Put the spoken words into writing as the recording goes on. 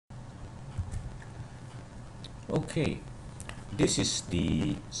Okay, this is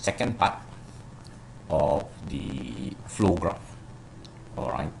the second part of the flow graph.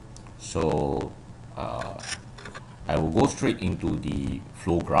 Alright, so I will go straight into the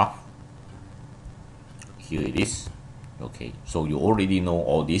flow graph. Here it is. Okay, so you already know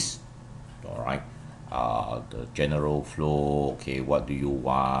all this. Alright, the general flow. Okay, what do you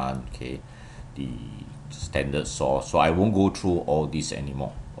want? Okay, the standard source. So I won't go through all this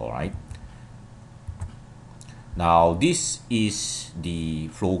anymore. Alright. Now this is the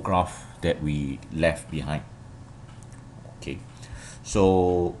flow graph that we left behind. Okay,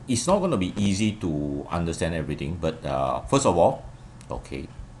 so it's not going to be easy to understand everything, but first of all, okay,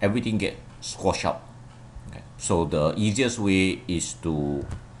 everything get squashed out. Okay, so the easiest way is to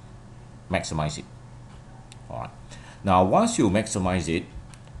maximize it. All right. Now once you maximize it,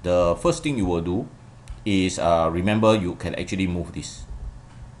 the first thing you will do is remember you can actually move this.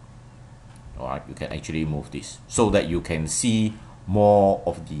 Alright, you can actually move this so that you can see more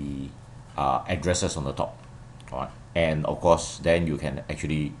of the addresses on the top. Alright, and of course then you can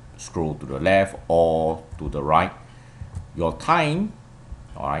actually scroll to the left or to the right. Your time,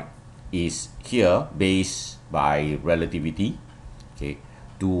 alright, is here based by relativity. Okay,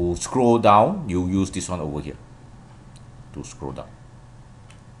 to scroll down you use this one over here to scroll down.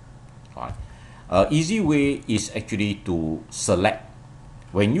 Alright, easy way is actually to select.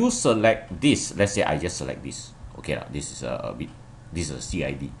 When you select this, let's say I just select this. Okay, this is a bit, this is a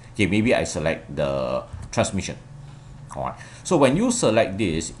CID. Okay, maybe I select the transmission. All right. So when you select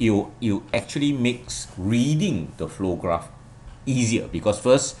this, you actually makes reading the flow graph easier, because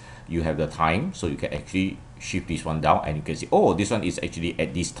first you have the time, so you can actually shift this one down and you can see, oh, this one is actually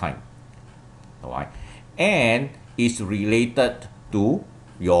at this time. All right, and it's related to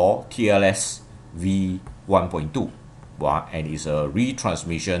your TLS V1.2. And it's a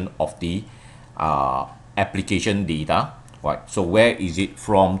retransmission of the application data. Right, so where is it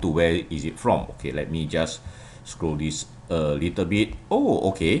from to where is it from? Okay, let me just scroll this a little bit.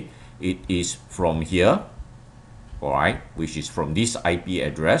 Oh, okay, it is from here, all right, which is from this IP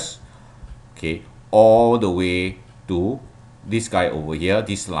address, okay, all the way to this guy over here,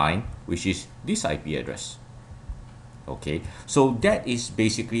 this line, which is this IP address. Okay, so that is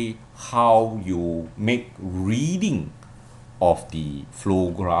basically how you make reading of the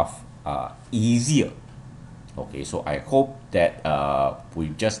flow graph easier. Okay, so I hope that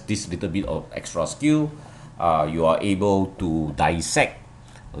with just this little bit of extra skill, you are able to dissect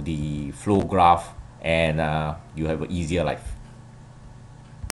the flow graph and you have an easier life.